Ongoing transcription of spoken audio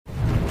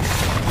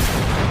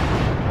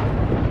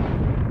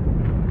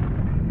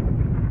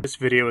This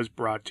video is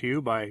brought to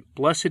you by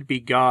Blessed Be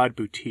God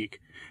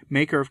Boutique,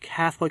 maker of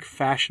Catholic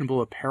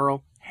fashionable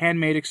apparel,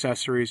 handmade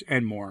accessories,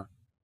 and more.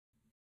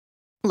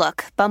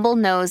 Look, Bumble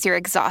knows you're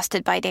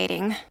exhausted by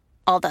dating.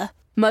 All the,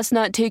 must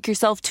not take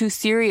yourself too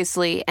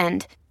seriously,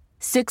 and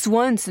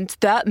 6'1" since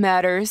that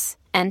matters,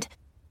 and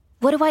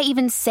what do I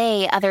even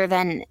say other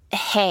than,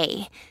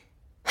 hey?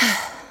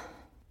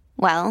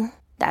 Well,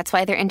 that's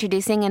why they're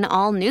introducing an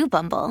all-new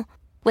Bumble,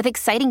 with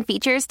exciting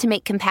features to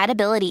make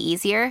compatibility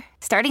easier,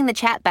 starting the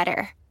chat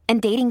better, and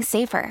dating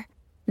safer.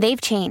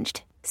 They've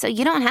changed, so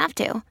you don't have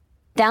to.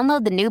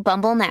 Download the new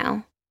Bumble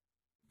now.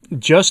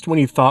 Just when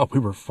you thought we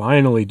were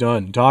finally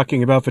done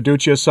talking about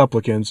fiducia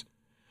supplicans,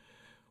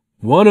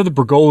 one of the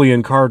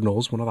Bergoglian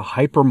cardinals, one of the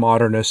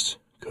hyper-modernists,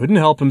 couldn't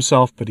help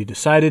himself, but he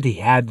decided he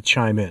had to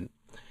chime in.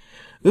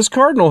 This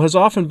cardinal has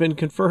often been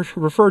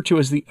referred to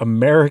as the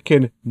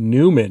American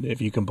Newman, if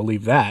you can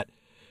believe that.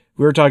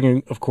 We were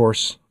talking, of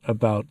course,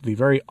 about the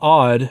very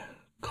odd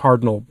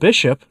Cardinal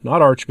Bishop,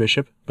 not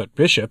Archbishop, but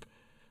Bishop,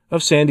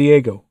 of San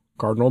Diego,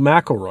 Cardinal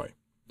McElroy,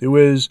 who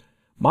is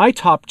my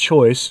top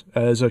choice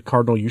as a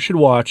cardinal you should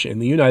watch in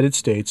the United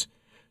States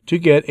to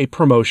get a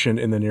promotion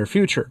in the near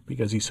future,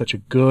 because he's such a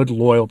good,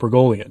 loyal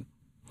Bergoglian.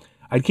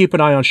 I'd keep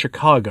an eye on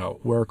Chicago,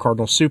 where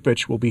Cardinal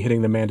Cupich will be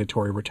hitting the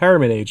mandatory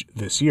retirement age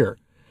this year.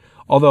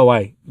 Although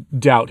I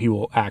doubt he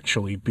will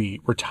actually be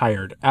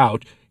retired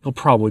out, he'll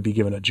probably be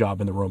given a job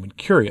in the Roman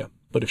Curia.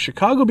 But if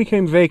Chicago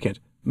became vacant,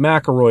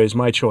 McElroy is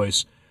my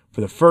choice for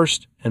the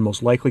first and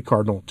most likely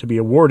cardinal to be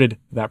awarded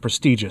that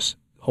prestigious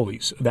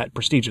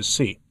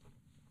see.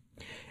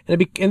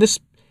 It's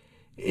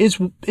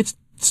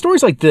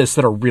stories like this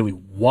that are really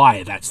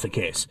why that's the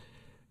case.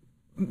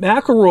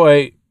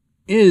 McElroy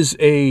is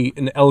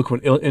an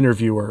eloquent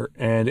interviewer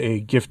and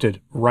a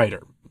gifted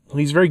writer.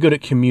 He's very good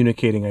at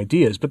communicating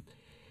ideas, but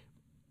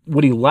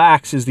what he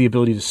lacks is the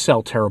ability to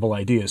sell terrible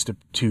ideas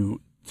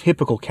to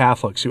typical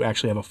Catholics who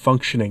actually have a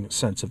functioning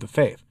sense of the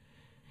faith.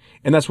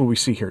 And that's what we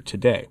see here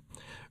today.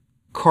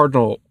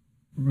 Cardinal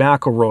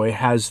McElroy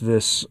has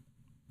this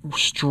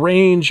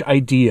strange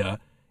idea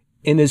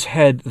in his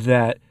head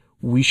that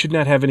we should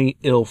not have any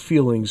ill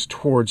feelings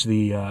towards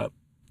the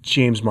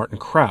James Martin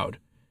crowd.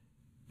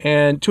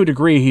 And to a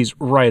degree, he's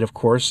right, of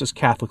course. As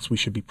Catholics, we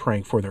should be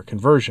praying for their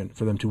conversion,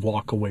 for them to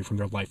walk away from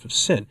their life of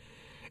sin,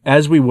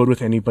 as we would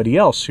with anybody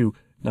else who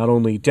not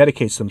only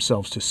dedicates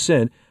themselves to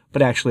sin,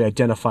 but actually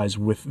identifies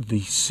with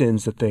the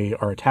sins that they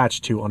are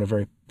attached to on a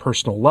very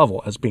personal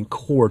level as being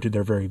core to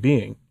their very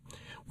being.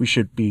 We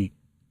should be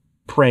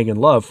praying in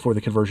love for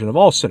the conversion of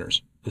all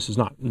sinners. This is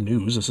not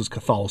news. This is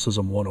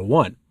Catholicism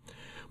 101.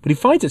 But he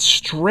finds it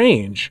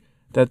strange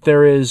that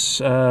there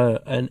is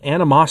an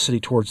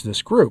animosity towards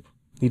this group.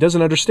 He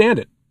doesn't understand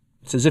it.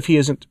 It's as if he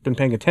hasn't been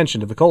paying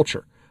attention to the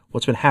culture,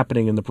 what's been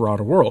happening in the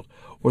broader world,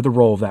 or the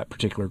role of that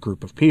particular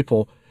group of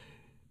people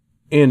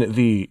in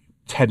the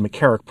Ted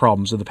McCarrick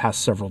problems of the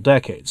past several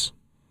decades.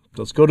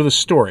 Let's go to the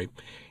story.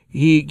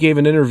 He gave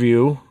an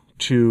interview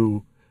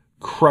to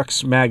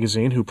Crux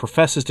magazine, who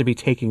professes to be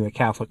taking the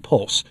Catholic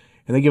pulse,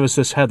 and they give us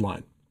this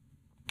headline.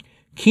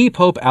 Key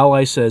Pope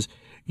ally says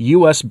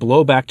U.S.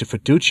 blowback to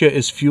fiducia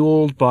is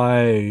fueled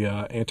by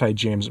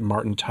anti-James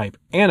Martin type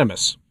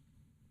animus.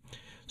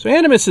 So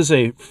animus is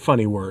a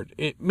funny word.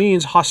 It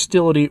means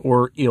hostility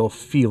or ill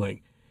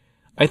feeling.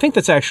 I think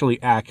that's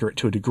actually accurate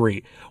to a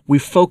degree. We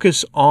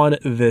focus on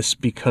this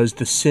because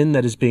the sin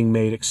that is being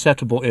made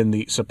acceptable in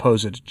the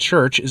supposed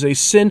church is a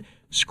sin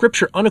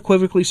Scripture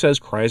unequivocally says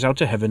cries out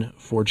to heaven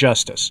for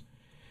justice.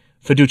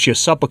 Fiducia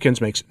supplicans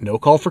makes no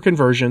call for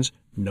conversions,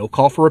 no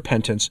call for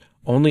repentance,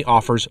 only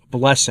offers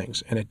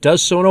blessings, and it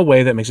does so in a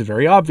way that makes it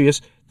very obvious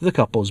that the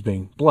couple is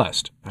being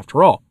blessed.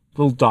 After all,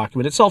 the little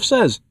document itself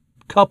says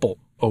couple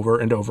over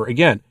and over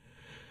again.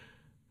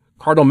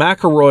 Cardinal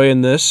McElroy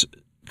in this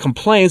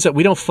complains that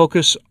we don't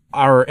focus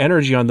our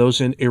energy on those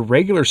in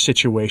irregular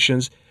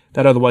situations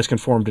that otherwise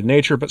conform to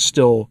nature but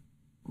still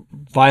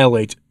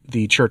violate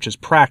the church's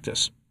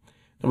practice.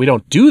 And we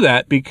don't do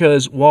that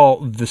because while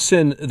the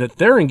sin that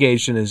they're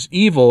engaged in is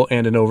evil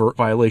and an overt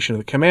violation of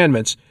the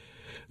commandments,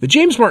 the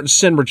James Martin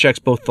sin rejects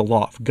both the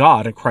law of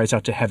God and cries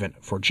out to heaven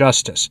for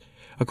justice,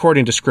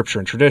 according to Scripture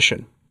and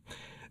tradition.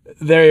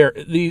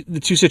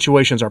 The two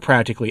situations are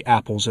practically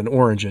apples and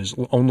oranges,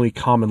 only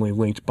commonly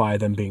linked by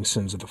them being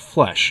sins of the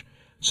flesh.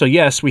 So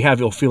yes, we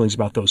have ill feelings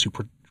about those who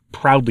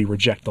proudly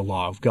reject the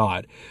law of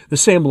God, the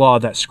same law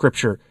that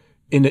Scripture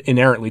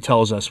inerrantly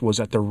tells us was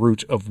at the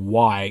root of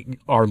why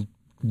our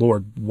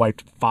Lord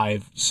wiped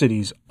 5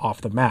 cities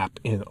off the map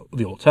in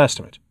the Old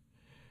Testament.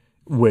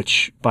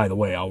 Which, by the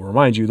way, I'll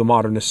remind you, the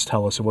modernists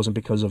tell us it wasn't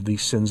because of the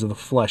sins of the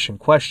flesh in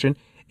question,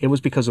 it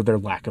was because of their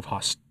lack of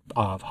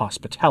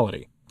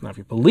hospitality. Now, if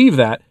you believe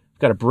that, I've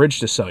got a bridge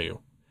to sell you.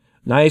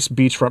 Nice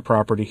beachfront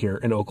property here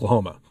in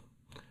Oklahoma.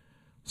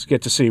 Let's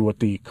get to see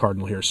what the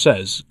cardinal here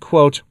says.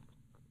 Quote,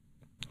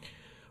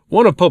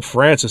 one of Pope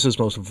Francis's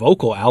most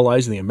vocal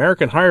allies in the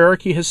American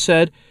hierarchy has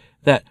said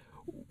that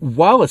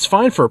while it's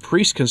fine for a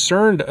priest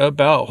concerned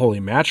about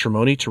holy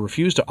matrimony to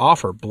refuse to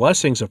offer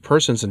blessings of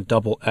persons in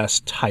double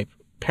S type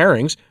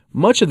pairings,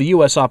 much of the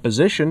U.S.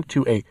 opposition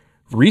to a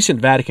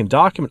recent Vatican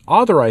document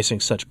authorizing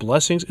such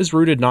blessings is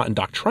rooted not in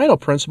doctrinal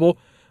principle,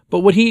 but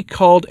what he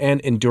called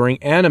an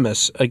enduring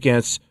animus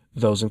against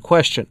those in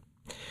question.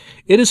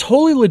 It is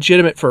wholly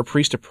legitimate for a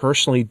priest to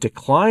personally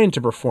decline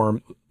to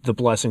perform the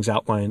blessings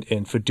outlined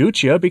in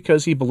fiducia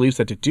because he believes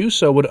that to do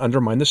so would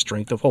undermine the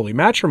strength of holy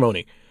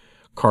matrimony,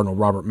 Cardinal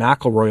Robert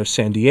McElroy of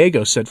San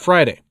Diego said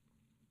Friday.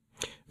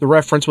 The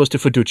reference was to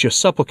Fiducia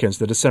Supplicans,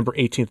 the December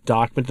 18th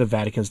document of the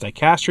Vatican's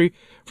dicastery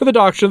for the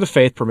doctrine of the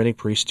faith permitting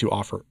priests to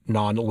offer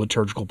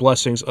non-liturgical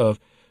blessings of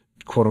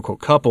quote-unquote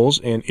couples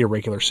in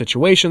irregular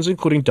situations,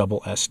 including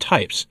double S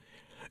types.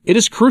 It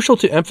is crucial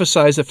to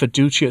emphasize that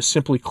Fiducia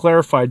simply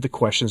clarified the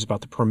questions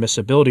about the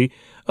permissibility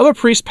of a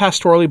priest's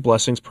pastorally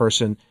blessings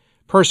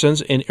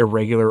persons in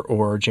irregular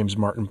or James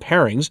Martin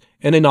pairings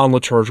in a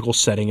non-liturgical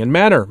setting and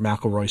manner,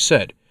 McElroy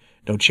said.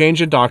 No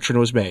change in doctrine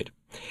was made.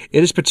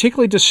 It is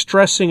particularly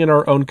distressing in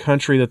our own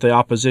country that the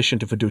opposition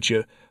to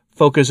fiducia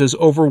focuses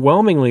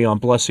overwhelmingly on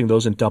blessing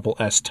those in double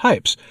S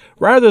types,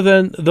 rather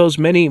than those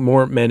many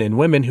more men and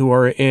women who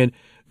are in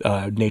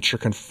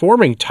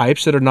nature-conforming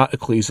types that are not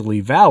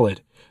ecclesially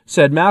valid,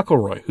 said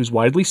McElroy, who's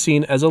widely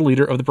seen as a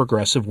leader of the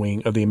progressive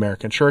wing of the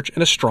American Church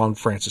and a strong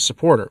Francis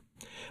supporter.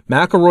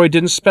 McElroy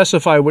didn't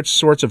specify which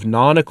sorts of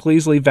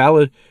non-ecclesially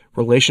valid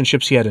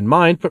relationships he had in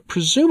mind, but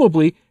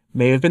presumably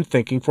may have been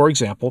thinking, for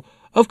example,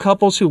 of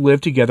couples who live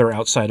together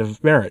outside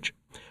of marriage.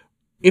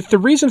 If the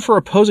reason for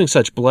opposing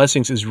such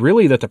blessings is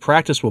really that the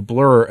practice will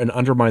blur and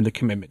undermine the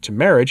commitment to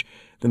marriage,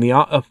 then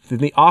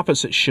the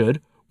opposite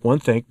should, one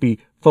think, be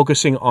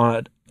focusing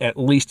on at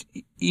least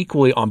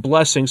equally on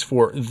blessings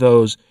for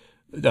those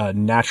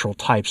natural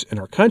types in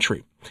our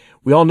country.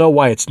 We all know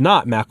why it's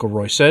not,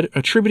 McElroy said,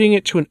 attributing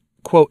it to an,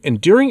 quote,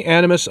 enduring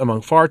animus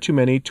among far too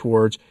many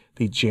towards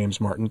the James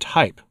Martin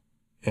type,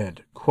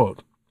 end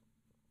quote.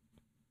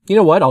 You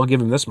know what? I'll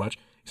give him this much.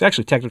 He's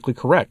actually technically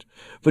correct.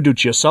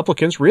 Fiducia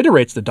Supplicans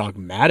reiterates the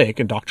dogmatic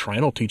and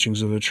doctrinal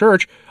teachings of the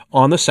Church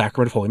on the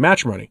sacrament of holy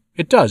matrimony.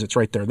 It does. It's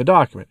right there in the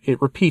document.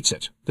 It repeats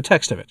it, the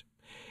text of it.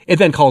 It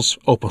then calls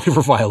openly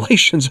for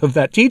violations of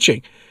that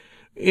teaching,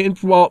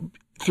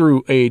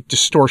 through a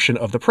distortion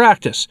of the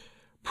practice.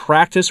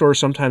 Practice, or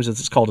sometimes as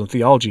it's called in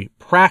theology,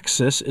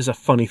 praxis, is a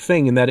funny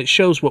thing in that it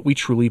shows what we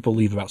truly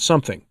believe about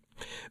something.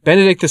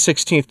 Benedict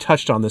XVI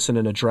touched on this in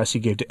an address he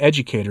gave to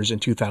educators in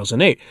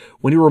 2008,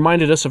 when he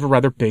reminded us of a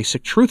rather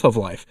basic truth of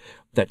life,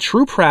 that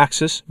true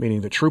praxis, meaning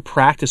the true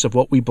practice of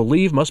what we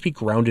believe, must be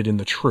grounded in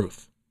the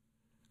truth.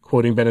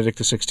 Quoting Benedict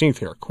XVI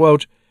here,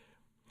 quote,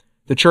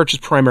 "The Church's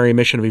primary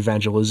mission of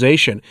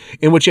evangelization,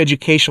 in which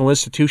educational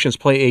institutions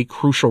play a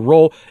crucial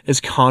role, is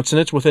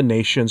consonant with a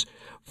nation's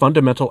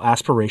fundamental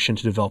aspiration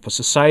to develop a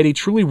society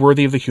truly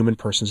worthy of the human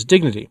person's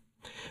dignity.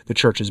 The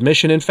Church's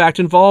mission, in fact,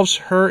 involves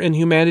her and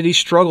humanity's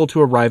struggle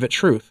to arrive at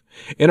truth.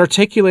 In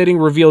articulating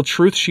revealed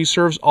truth, she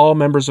serves all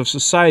members of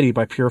society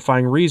by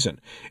purifying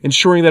reason,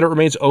 ensuring that it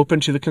remains open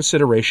to the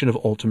consideration of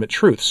ultimate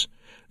truths.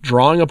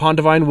 Drawing upon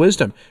divine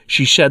wisdom,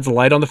 she sheds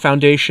light on the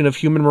foundation of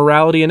human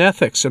morality and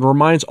ethics and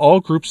reminds all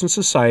groups in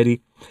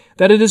society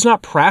that it is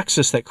not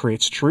praxis that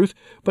creates truth,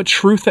 but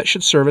truth that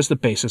should serve as the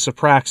basis of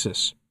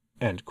praxis."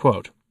 End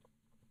quote.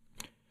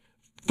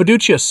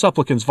 Fiducia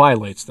Supplicans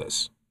violates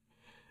this.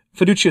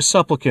 Fiducia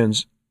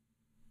Supplicans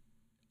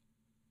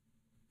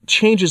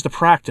changes the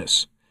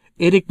practice.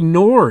 It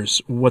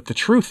ignores what the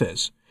truth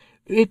is.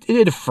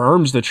 It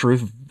affirms the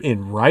truth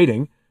in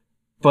writing,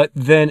 but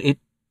then it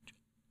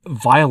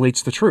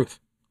violates the truth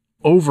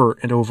over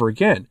and over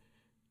again.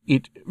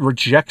 It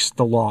rejects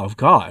the law of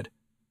God,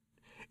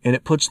 and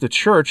it puts the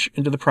Church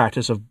into the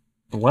practice of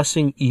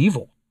blessing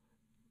evil.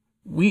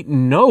 We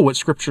know what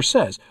Scripture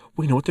says.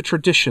 We know what the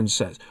tradition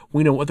says.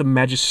 We know what the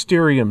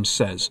magisterium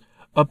says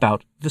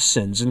about the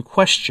sins in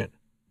question.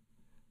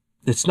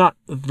 It's not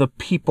the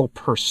people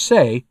per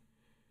se,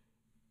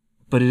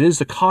 but it is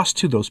the cost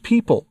to those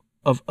people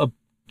of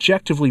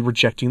objectively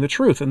rejecting the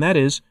truth, and that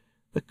is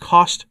the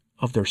cost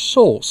of their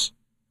souls.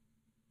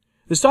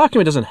 This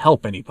document doesn't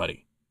help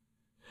anybody.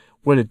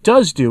 What it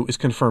does do is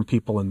confirm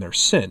people in their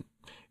sin.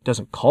 It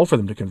doesn't call for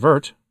them to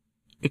convert.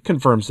 It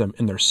confirms them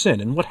in their sin.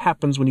 And what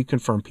happens when you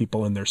confirm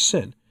people in their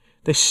sin?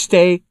 They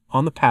stay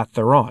on the path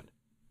they're on.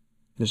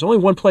 There's only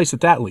one place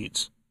that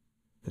leads.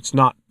 It's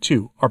not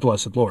to our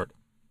blessed Lord.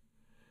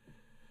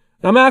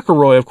 Now,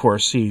 McElroy, of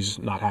course, he's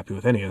not happy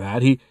with any of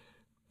that.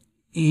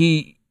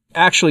 He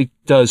actually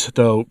does,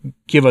 though,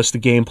 give us the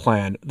game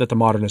plan that the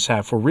modernists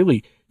have for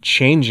really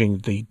changing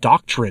the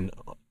doctrine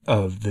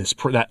of this,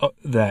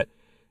 that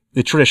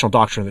the traditional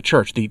doctrine of the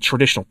Church, the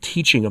traditional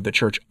teaching of the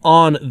Church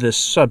on this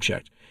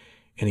subject.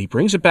 And he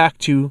brings it back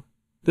to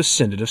the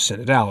Synod of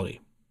Synodality.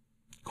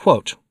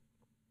 Quote,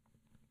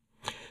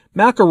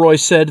 McElroy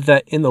said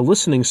that in the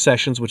listening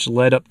sessions which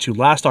led up to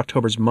last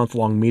October's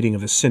month-long meeting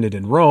of the Synod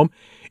in Rome,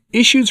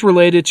 issues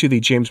related to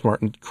the James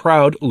Martin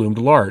crowd loomed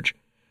large.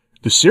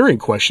 The searing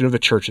question of the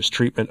Church's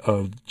treatment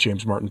of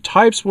James Martin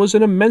types was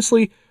an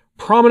immensely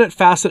prominent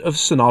facet of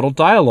synodal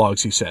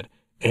dialogues, he said.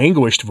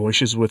 Anguished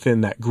voices within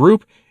that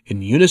group,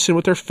 in unison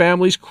with their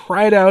families,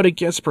 cried out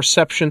against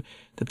perception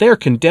that they are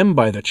condemned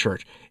by the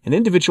Church and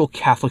individual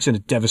Catholics in a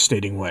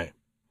devastating way.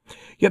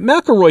 Yet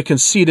McElroy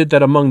conceded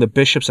that among the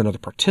bishops and other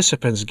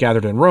participants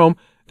gathered in Rome,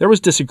 there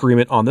was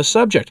disagreement on the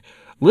subject,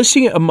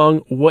 listing it among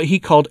what he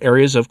called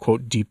areas of,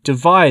 quote, deep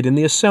divide in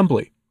the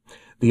assembly.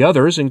 The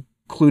others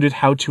included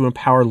how to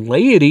empower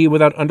laity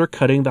without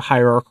undercutting the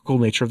hierarchical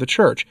nature of the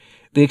church,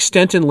 the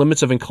extent and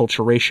limits of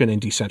enculturation and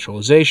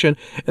decentralization,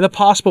 and the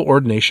possible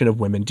ordination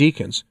of women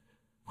deacons.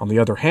 On the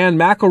other hand,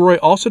 McElroy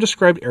also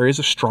described areas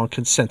of strong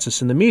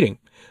consensus in the meeting,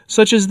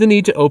 such as the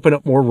need to open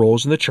up more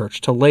roles in the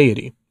church to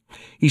laity.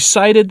 He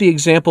cited the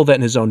example that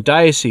in his own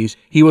diocese,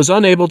 he was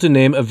unable to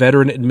name a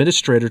veteran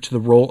administrator to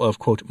the role of,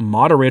 quote,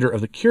 moderator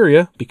of the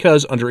curia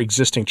because, under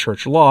existing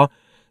church law,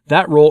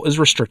 that role is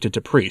restricted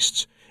to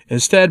priests.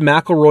 Instead,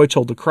 McElroy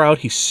told the crowd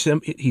he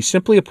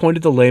simply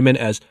appointed the layman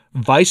as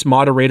vice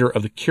moderator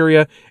of the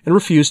curia and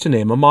refused to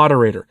name a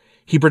moderator.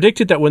 He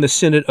predicted that when the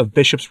Synod of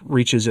Bishops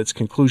reaches its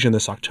conclusion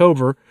this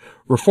October,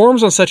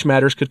 reforms on such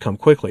matters could come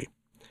quickly.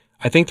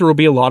 I think there will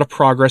be a lot of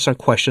progress on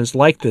questions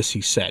like this,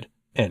 he said.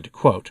 End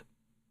quote.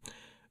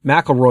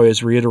 McElroy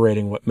is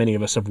reiterating what many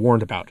of us have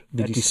warned about.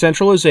 The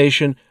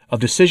decentralization of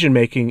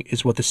decision-making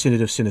is what the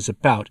Synod of Sin is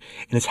about,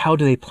 and it's how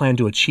do they plan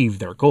to achieve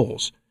their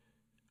goals.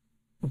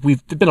 There's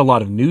been a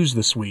lot of news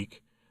this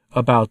week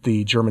about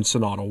the German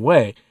Synodal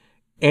Way,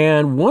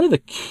 and one of the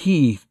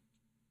key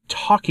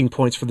talking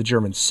points for the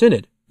German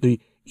Synod,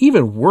 the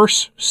even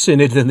worse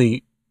synod than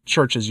the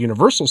Church's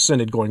Universal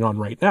Synod going on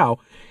right now,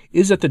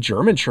 is that the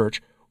German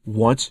Church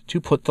wants to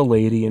put the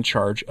laity in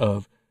charge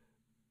of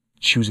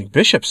choosing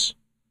bishops,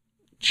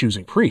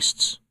 choosing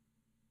priests.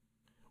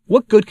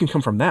 What good can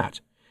come from that?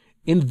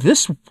 In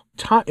this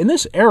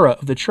era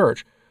of the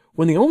church,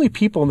 when the only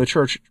people in the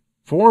church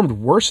formed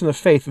worse in the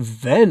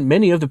faith than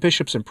many of the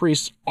bishops and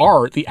priests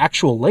are the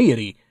actual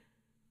laity,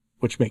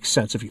 which makes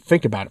sense if you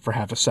think about it for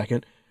half a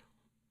second,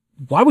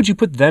 why would you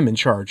put them in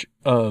charge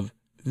of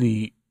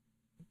any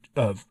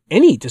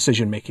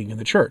decision making in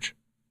the church?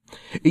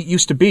 It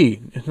used to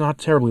be, not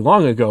terribly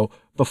long ago,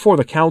 before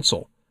the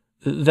council,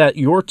 that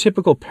your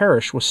typical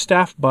parish was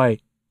staffed by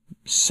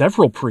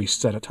several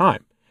priests at a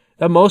time.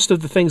 That most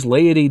of the things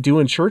laity do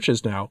in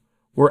churches now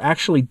were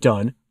actually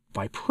done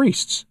by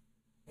priests,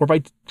 or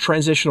by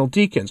transitional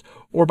deacons,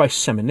 or by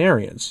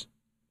seminarians.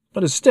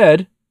 But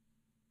instead,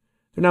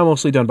 they're now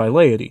mostly done by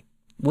laity.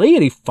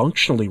 Laity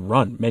functionally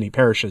run many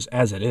parishes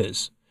as it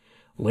is.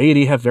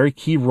 Laity have very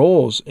key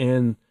roles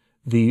in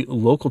the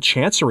local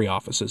chancery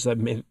offices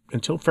that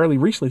until fairly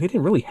recently they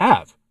didn't really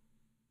have,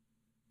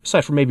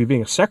 aside from maybe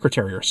being a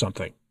secretary or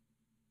something.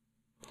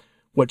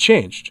 What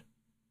changed?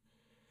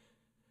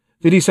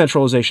 The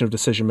decentralization of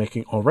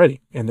decision-making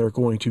already, and they're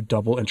going to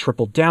double and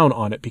triple down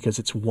on it because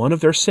it's one of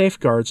their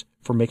safeguards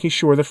for making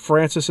sure that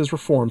Francis's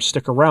reforms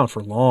stick around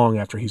for long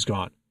after he's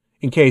gone,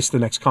 in case the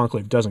next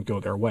conclave doesn't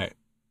go their way.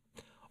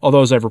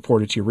 Although, as I've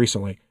reported to you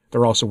recently,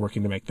 they're also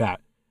working to make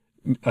that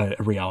a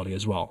reality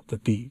as well,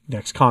 that the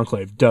next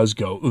conclave does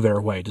go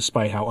their way,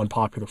 despite how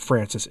unpopular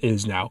Francis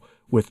is now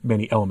with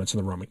many elements in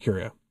the Roman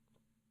Curia.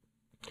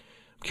 I'm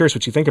curious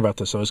what you think about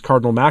this, though. Is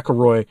Cardinal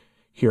McElroy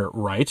here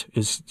right?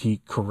 Is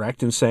he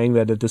correct in saying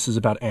that this is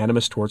about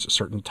animus towards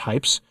certain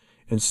types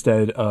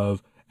instead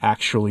of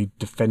actually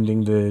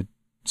defending the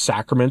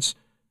sacraments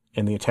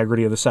and the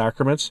integrity of the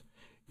sacraments?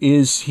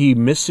 Is he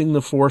missing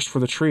the forest for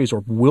the trees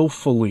or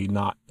willfully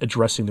not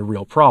addressing the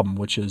real problem,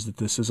 which is that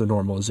this is a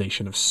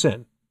normalization of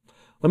sin?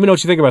 Let me know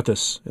what you think about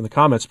this in the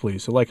comments,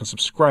 please. So like and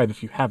subscribe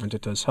if you haven't,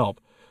 it does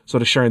help. So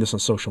to sharing this on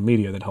social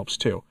media, that helps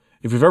too.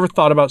 If you've ever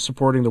thought about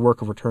supporting the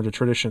work of Return to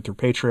Tradition through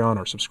Patreon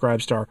or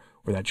Subscribestar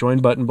or that join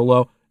button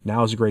below,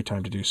 now is a great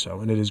time to do so,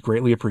 and it is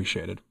greatly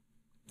appreciated.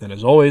 And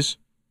as always,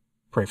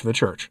 pray for the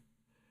Church.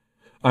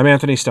 I'm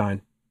Anthony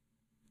Stein.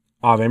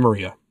 Ave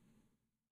Maria.